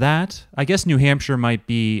less that? I guess New Hampshire might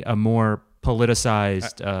be a more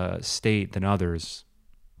politicized state than others,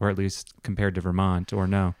 or at least compared to Vermont. Or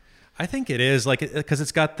no? I think it is like because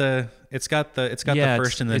it's got the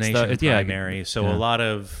first in the nation primary. So a lot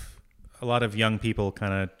of young people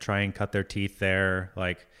kind of try and cut their teeth there.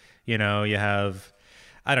 Like. You have,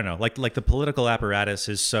 I don't know, like the political apparatus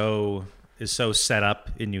is so set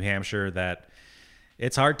up in New Hampshire that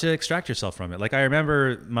it's hard to extract yourself from it. Like I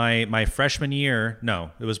remember my freshman year,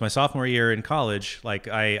 no, it was my sophomore year in college. Like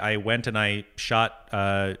I went and I shot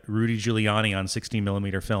Rudy Giuliani on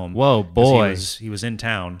 16mm film. Whoa, boy! He was in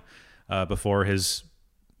town before his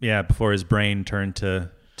brain turned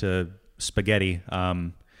to spaghetti,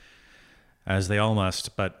 as they all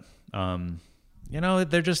must, but.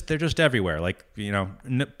 They're just everywhere. Like,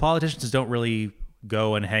 politicians don't really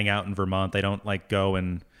go and hang out in Vermont. They don't like go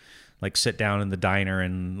and like sit down in the diner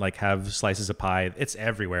and like have slices of pie. It's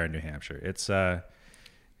everywhere in New Hampshire. It's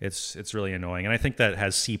really annoying, and I think that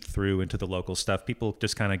has seeped through into the local stuff. People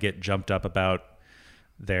just kind of get jumped up about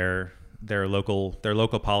their local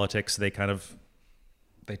politics. They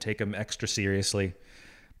take them extra seriously.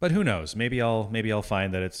 But who knows? Maybe I'll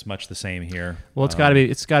find that it's much the same here. Well, it's got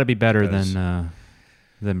to be better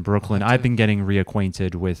than Brooklyn. I've been getting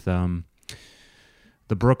reacquainted with the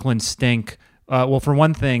Brooklyn stink. Well, for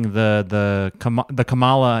one thing, the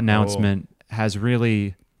Kamala announcement has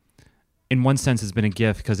really, in one sense, has been a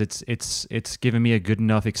gift because it's given me a good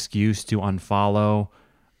enough excuse to unfollow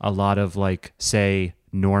a lot of, like, say,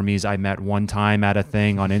 normies I met one time at a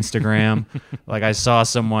thing on Instagram. Like, I saw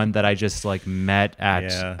someone that I just like met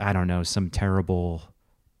at I don't know, some terrible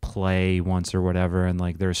play once or whatever, and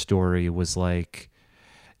like their story was like,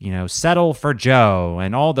 you know, settle for Joe,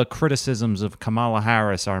 and all the criticisms of Kamala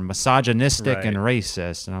Harris are misogynistic and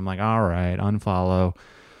racist. And I'm like, all right, unfollow.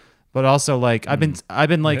 But also, like, I've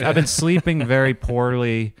been sleeping very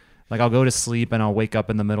poorly. Like, I'll go to sleep and I'll wake up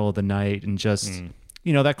in the middle of the night and just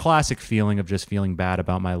you know, that classic feeling of just feeling bad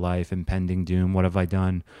about my life, impending doom. What have I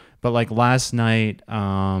done? But like last night,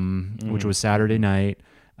 which was Saturday night,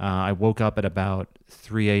 I woke up at about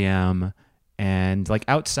 3 a.m. and like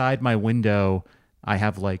outside my window, I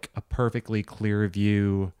have like a perfectly clear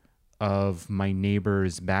view of my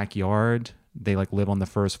neighbor's backyard. They like live on the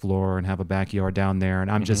first floor and have a backyard down there. And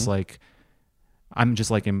I'm just like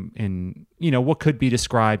in, you know, what could be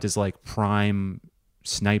described as like prime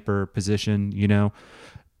sniper position, you know,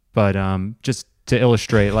 but just to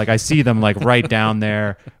illustrate, like I see them like right down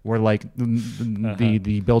there where like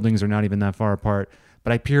the buildings are not even that far apart.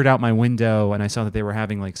 But I peered out my window and I saw that they were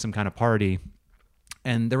having like some kind of party,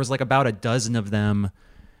 and there was like about a dozen of them,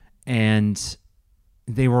 and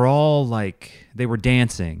they were all like, they were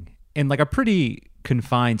dancing in like a pretty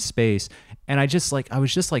confined space. And I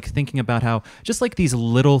was just like thinking about how just like these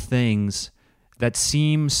little things that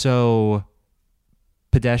seem so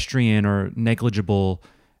pedestrian or negligible,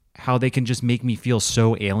 how they can just make me feel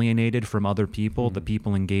so alienated from other people, the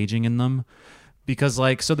people engaging in them. Because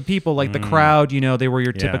like, so the people, like the crowd, you know, they were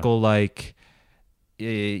your typical like,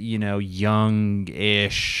 you know,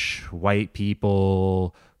 young-ish white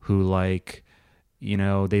people who like, you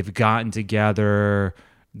know, they've gotten together,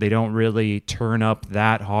 they don't really turn up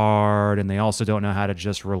that hard, and they also don't know how to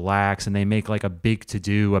just relax, and they make like a big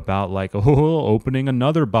to-do about like, oh, opening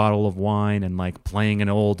another bottle of wine and like playing an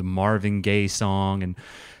old Marvin Gaye song, and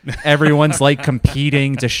everyone's like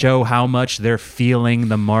competing to show how much they're feeling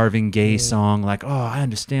the Marvin Gaye song, like, oh, I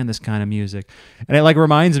understand this kind of music. And it like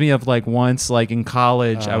reminds me of like once like in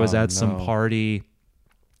college, I was at some party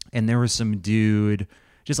and there was some dude,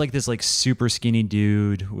 just like this like super skinny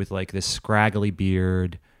dude with like this scraggly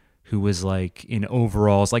beard who was like in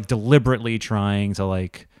overalls, like deliberately trying to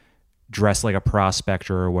like dress like a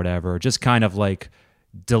prospector or whatever, just kind of like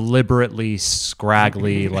deliberately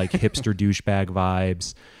scraggly, like hipster douchebag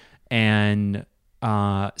vibes. And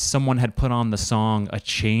someone had put on the song "A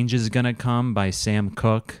Change Is Gonna Come" by Sam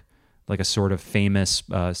Cooke, like a sort of famous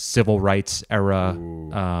civil rights era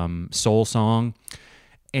soul song.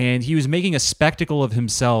 And he was making a spectacle of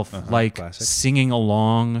himself, like classic, singing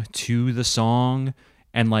along to the song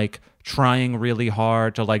and like trying really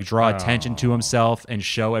hard to like draw attention to himself and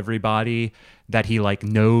show everybody that he like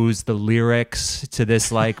knows the lyrics to this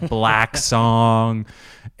like black song.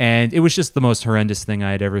 And it was just the most horrendous thing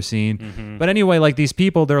I had ever seen. But anyway, like these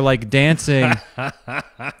people, they're like dancing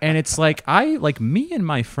and it's like, me and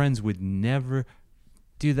my friends would never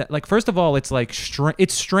do that. Like, first of all, it's like,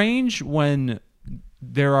 it's strange when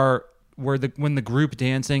when the group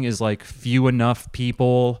dancing is like few enough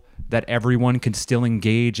people that everyone can still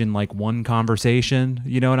engage in like one conversation.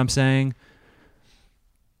 You know what I'm saying?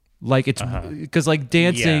 Like it's because like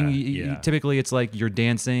dancing, typically it's like you're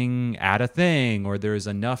dancing at a thing, or there's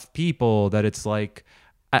enough people that it's like,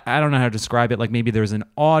 I don't know how to describe it. Like maybe there's an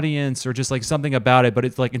audience or just like something about it, but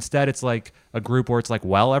it's like, instead it's like a group where it's like,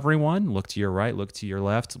 well, everyone look to your right, look to your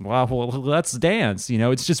left. Well, let's dance. You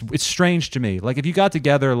know, it's strange to me. Like if you got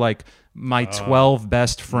together, like my 12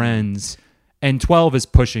 best friends, and 12 is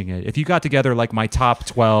pushing it. If you got together like my top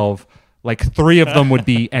 12, like 3 of them would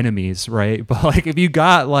be enemies, right? But like if you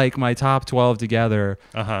got like my top 12 together,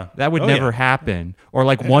 that would never happen. Or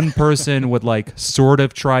like one person would like sort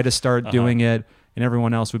of try to start doing it, and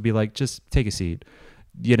everyone else would be like, just take a seat,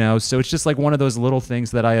 you know? So it's just like one of those little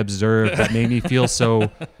things that I observed that made me feel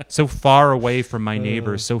so far away from my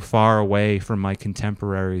neighbors, so far away from my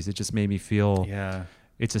contemporaries. It just made me feel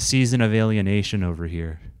it's a season of alienation over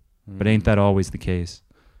here. But ain't that always the case?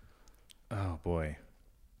 Oh, boy.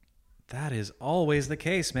 That is always the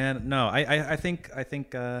case, man. No, I think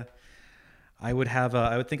I would have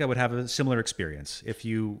a similar experience if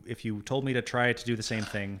you told me to try to do the same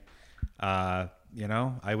thing. I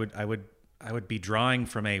would be drawing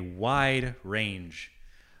from a wide range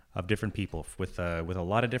of different people with a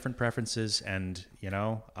lot of different preferences, and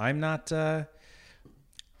I'm not.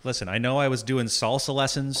 Listen, I know I was doing salsa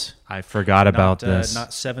lessons. I forgot about this.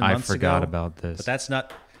 Not 7 months ago. I forgot about this. But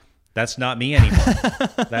that's not me anymore.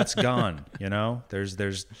 That's gone.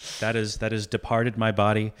 That is departed my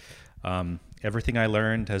body. Everything I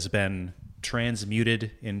learned has been transmuted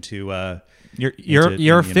into.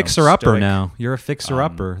 You're a fixer upper now. You're a fixer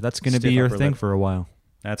upper. That's going to be your thing for a while.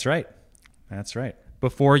 That's right.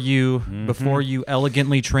 Before you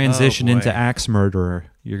elegantly transition into axe murderer,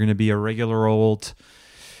 you're going to be a regular old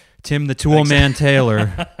Tim the Tool Man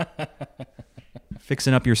Taylor,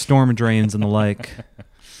 fixing up your storm drains and the like.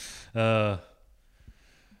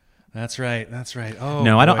 That's right. Oh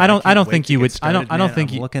no, boy, I don't think you would. I don't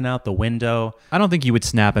think I'm you looking out the window. I don't think you would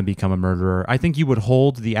snap and become a murderer. I think you would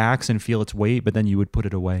hold the axe and feel its weight, but then you would put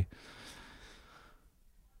it away.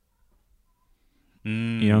 You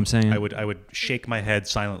know what I'm saying? I would shake my head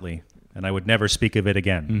silently, and I would never speak of it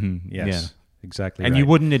again. Mm-hmm. Yes, yeah. Exactly. And right. you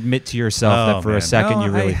wouldn't admit to yourself that for a second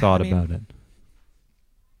you really thought about it.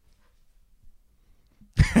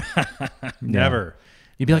 Never.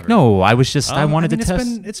 You'd be like, no, I was just, I wanted to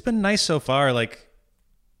test. It's been nice so far. Like,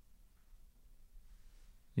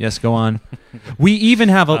 yes, go on. We even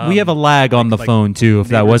have a lag on the phone too. If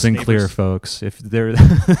that wasn't clear, folks. If there,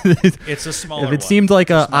 it's a smaller. If it seemed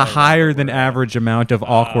like a higher than average amount of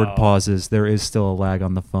awkward pauses, there is still a lag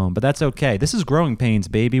on the phone. But that's okay. This is growing pains,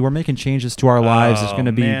 baby. We're making changes to our lives.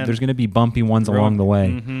 There's gonna be bumpy ones along the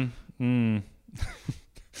way. Mm-hmm.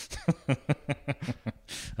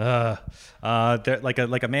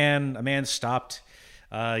 Like a man stopped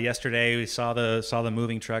yesterday. We saw the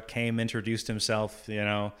moving truck, came, introduced himself,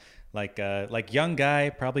 like young guy,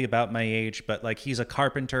 probably about my age, but like he's a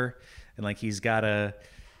carpenter, and like he's got a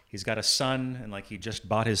son, and like he just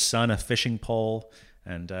bought his son a fishing pole,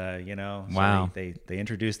 and wow. So they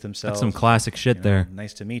introduced themselves. That's some classic shit there.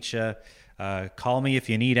 Nice to meet you. Call me if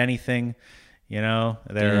you need anything.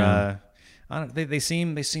 They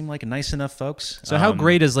seem like nice enough folks. So how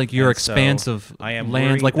great is like your expanse of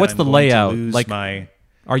land? Like what's the layout? Like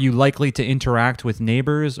are you likely to interact with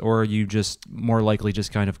neighbors, or are you just more likely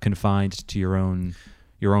just kind of confined to your own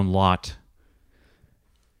lot?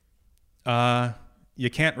 You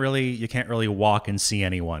can't really walk and see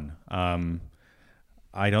anyone.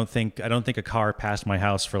 I don't think a car passed my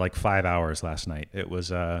house for like 5 hours last night. It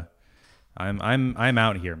was I'm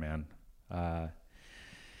out here, man.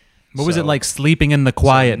 What was it like sleeping in the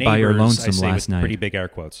quiet by your lonesome last night? Pretty big air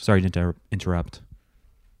quotes. Sorry to interrupt.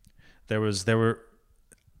 It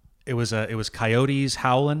was coyotes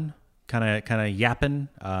howling, kind of yapping.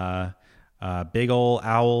 Big old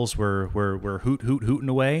owls were hooting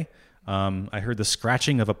away. I heard the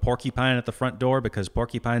scratching of a porcupine at the front door because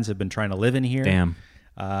porcupines have been trying to live in here. Damn.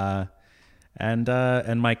 And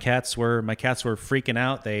my cats were freaking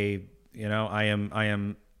out. I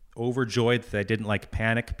am overjoyed that they didn't like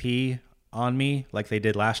panic pee on me like they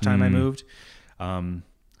did last time I moved.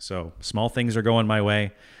 So small things are going my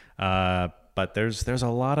way. But there's a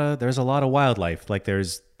lot of wildlife. Like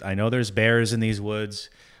I know there's bears in these woods.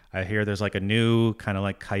 I hear there's like a new kind of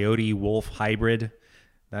like coyote wolf hybrid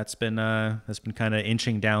that's been kind of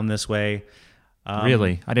inching down this way.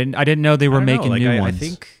 Really? I didn't know they were making new ones. I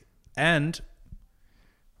think, and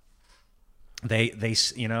they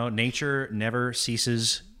nature never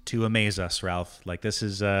ceases to amaze us, Ralph. Like this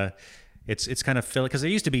is it's kind of filling, because there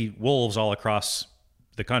used to be wolves all across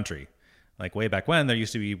the country. Like way back when, there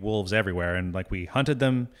used to be wolves everywhere, and like we hunted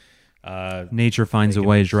them. Nature finds a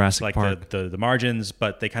way. Jurassic Park. The margins,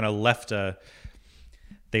 but they kind of left a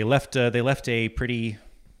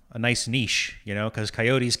nice niche, because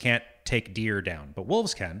coyotes can't take deer down, but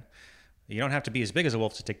wolves can. You don't have to be as big as a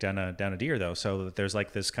wolf to take down a deer, though. So there's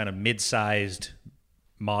like this kind of mid-sized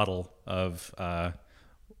model of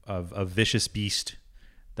vicious beast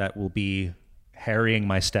that will be harrying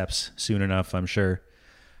my steps soon enough, I'm sure.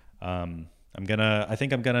 I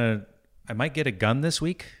might get a gun this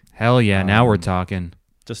week. Hell yeah! Now we're talking.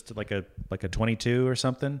 Just like a 22 or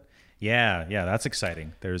something. Yeah, that's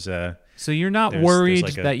exciting. So you're not worried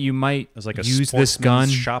that you might use this gun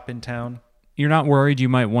shop in town? You're not worried you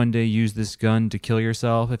might one day use this gun to kill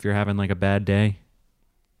yourself if you're having like a bad day?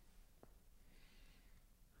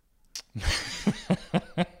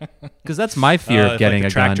 Because that's my fear of getting a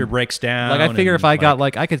gun. Tractor breaks down. Like I figure if I got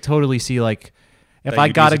like, I could totally see like if I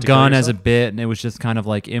got a gun as a bit and it was just kind of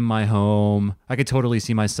like in my home, I could totally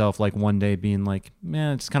see myself like one day being like,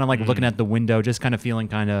 man, it's kind of like looking at the window, just kind of feeling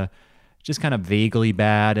kind of vaguely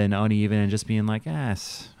bad and uneven, and just being like,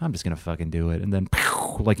 yes, I'm just gonna fucking do it. And then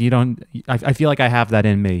like you don't, I feel like I have that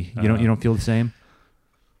in me. You don't feel the same?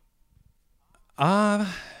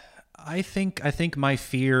 I think my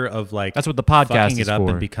fear of like that's what the podcast fucking is it up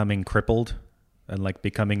for. And becoming crippled and like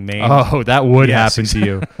becoming maimed. Oh, that would happen to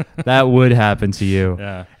you. That would happen to you.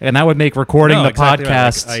 Yeah. And that would make recording the exactly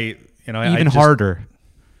podcast right. Like, even harder.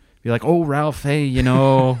 Be like, oh, Ralph, hey,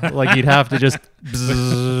 like you'd have to just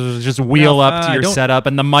wheel up to your setup,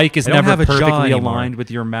 and the mic is never perfectly aligned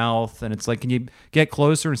with your mouth, and it's like, can you get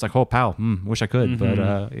closer? And it's like, oh, pal, wish I could,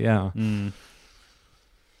 but yeah.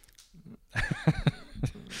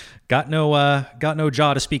 Got no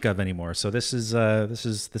jaw to speak of anymore. So this is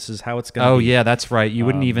how it's gonna. Oh be. yeah, that's right. You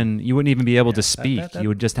wouldn't even be able to speak. You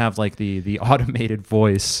would just have like the automated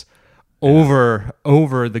voice over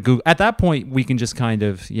the Google. At that point, we can just kind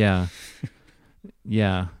of yeah.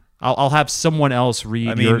 I'll have someone else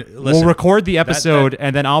read. We'll record the episode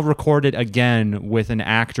and then I'll record it again with an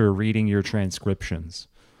actor reading your transcriptions.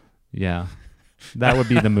 Yeah. That would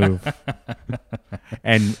be the move,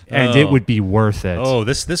 and it would be worth it. Oh,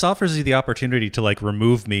 this offers you the opportunity to like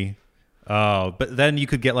remove me. Oh, but then you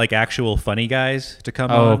could get like actual funny guys to come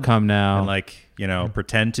on. Oh, come now. And like,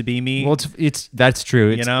 pretend to be me. Well, that's true.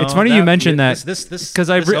 It's funny you mentioned that. This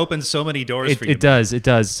opens so many doors for you. It does.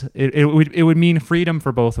 It would mean freedom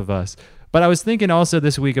for both of us. But I was thinking also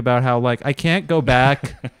this week about how like I can't go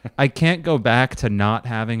back to not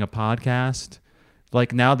having a podcast.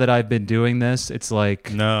 Like now that I've been doing this, it's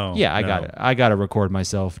like I got to record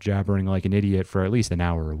myself jabbering like an idiot for at least an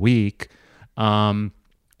hour a week. And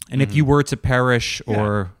if you were to perish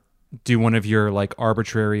or do one of your like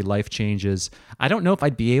arbitrary life changes, I don't know if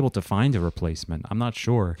I'd be able to find a replacement. I'm not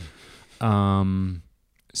sure. So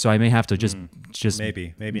I may have to just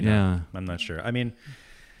maybe not. I'm not sure. I mean,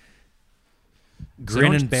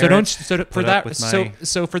 grin and bear it. So for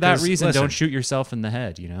that reason, don't shoot yourself in the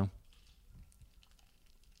head.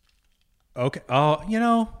 Okay.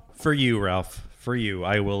 Oh, for you, Ralph. For you,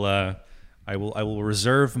 I will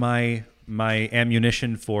reserve my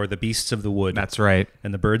ammunition for the beasts of the wood. That's right.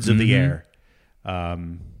 And the birds of the air.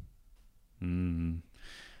 And my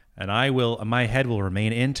head will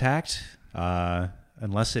remain intact,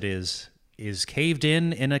 unless it is caved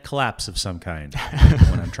in a collapse of some kind.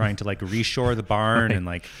 When I'm trying to like reshore the barn and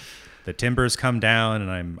like the timbers come down and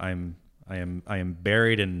I am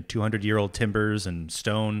buried in 200-year-old timbers and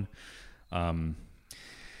stone. No,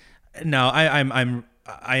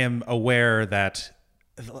 I am aware that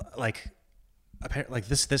like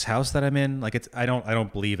this house that I'm in, like I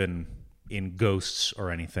don't believe in ghosts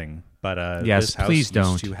or anything, but yes, this house please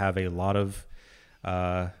don't. used to have a lot of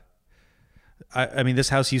I mean, this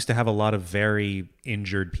house used to have a lot of very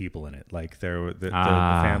injured people in it. Like the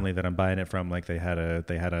family that I'm buying it from, like they had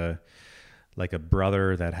a like a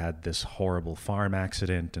brother that had this horrible farm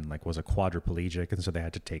accident and like was a quadriplegic, and so they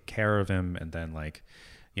had to take care of him. And then like,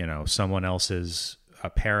 someone else's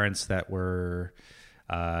parents that were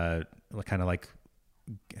kind of like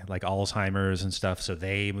Alzheimer's and stuff, so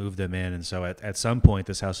they moved them in. And so at some point,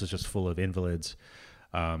 this house is just full of invalids,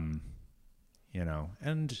 and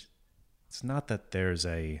it's not that there's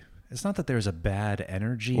a bad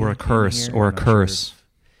energy or a curse or a curse, sure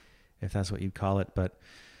if that's what you'd call it, but.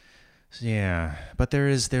 Yeah, but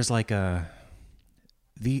there's like there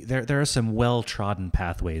are some well-trodden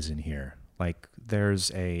pathways in here. Like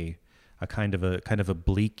there's a kind of a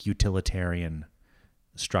bleak utilitarian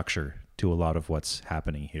structure to a lot of what's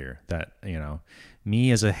happening here that,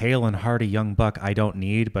 me as a hale and hearty young buck, I don't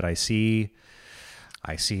need, but I see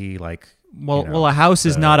like, well, a house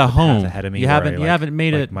is not a home. Ahead of me you haven't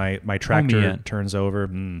made it. My tractor turns over.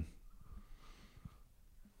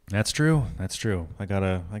 That's true. I got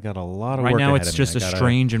a lot of work right now. Ahead It's of just me. a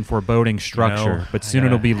strange and foreboding structure, but soon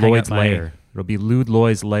it'll be Lloyd's lair. It'll be Lude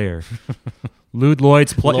Lloyd's lair. Lude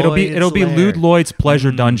Lloyd's. It'll be Lude Lloyd's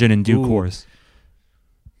pleasure dungeon in due course.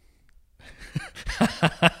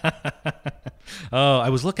 Oh, I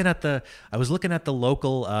was looking at the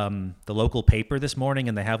local paper this morning,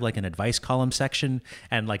 and they have like an advice column section,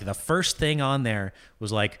 and like the first thing on there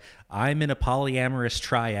was like, I'm in a polyamorous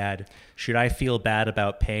triad. Should I feel bad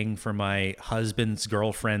about paying for my husband's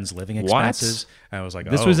girlfriend's living expenses? What? And I was like,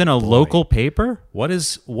 this was in a local paper? What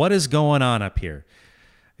is going on up here?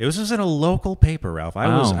 It was just in a local paper, Ralph.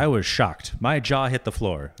 I was shocked. My jaw hit the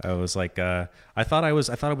floor. I was like, I thought I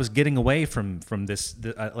was getting away from this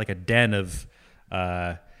like a den of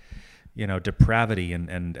depravity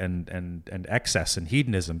and excess and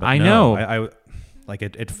hedonism. But I no, know. Like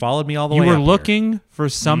it followed me all the You way. were up here. looking for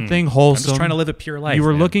something wholesome. I'm just trying to live a pure life. You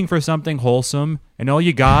were man. looking for something wholesome, and all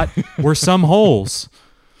you got were some holes.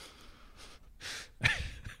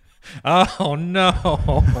 Oh no!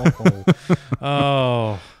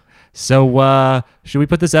 Oh. So should we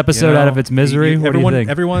put this episode out of its misery? What do you think?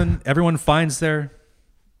 Everyone finds their.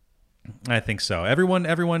 I think so.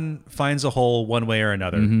 Everyone finds a hole one way or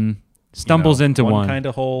another. Mm-hmm. Stumbles into one kind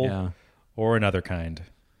of hole or another kind.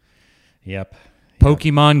 Yep.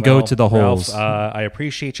 Pokemon go to the Ralph, holes. I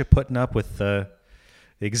appreciate you putting up with the.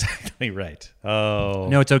 Exactly right. Oh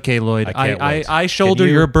no, it's okay, Lloyd. I shoulder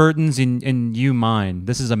your burdens and you mine.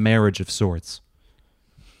 This is a marriage of sorts.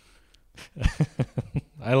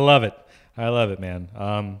 I love it. I love it, man.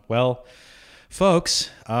 Well,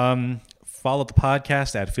 folks, follow the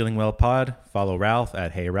podcast at Feeling Well Pod. Follow Ralph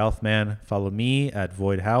at Hey Ralph Man. Follow me at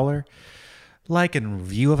Void Howler. Like and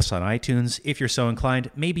review us on iTunes if you're so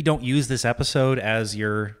inclined. Maybe don't use this episode as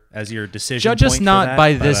your decision. Judge us point not for that,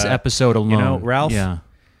 by but, this episode alone. You know, Ralph. Yeah.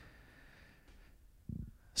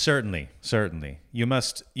 Certainly. You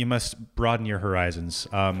must broaden your horizons.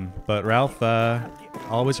 But Ralph,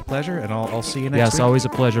 always a pleasure, and I'll see you next week. Yes, always a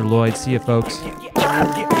pleasure, Lloyd. See you, folks.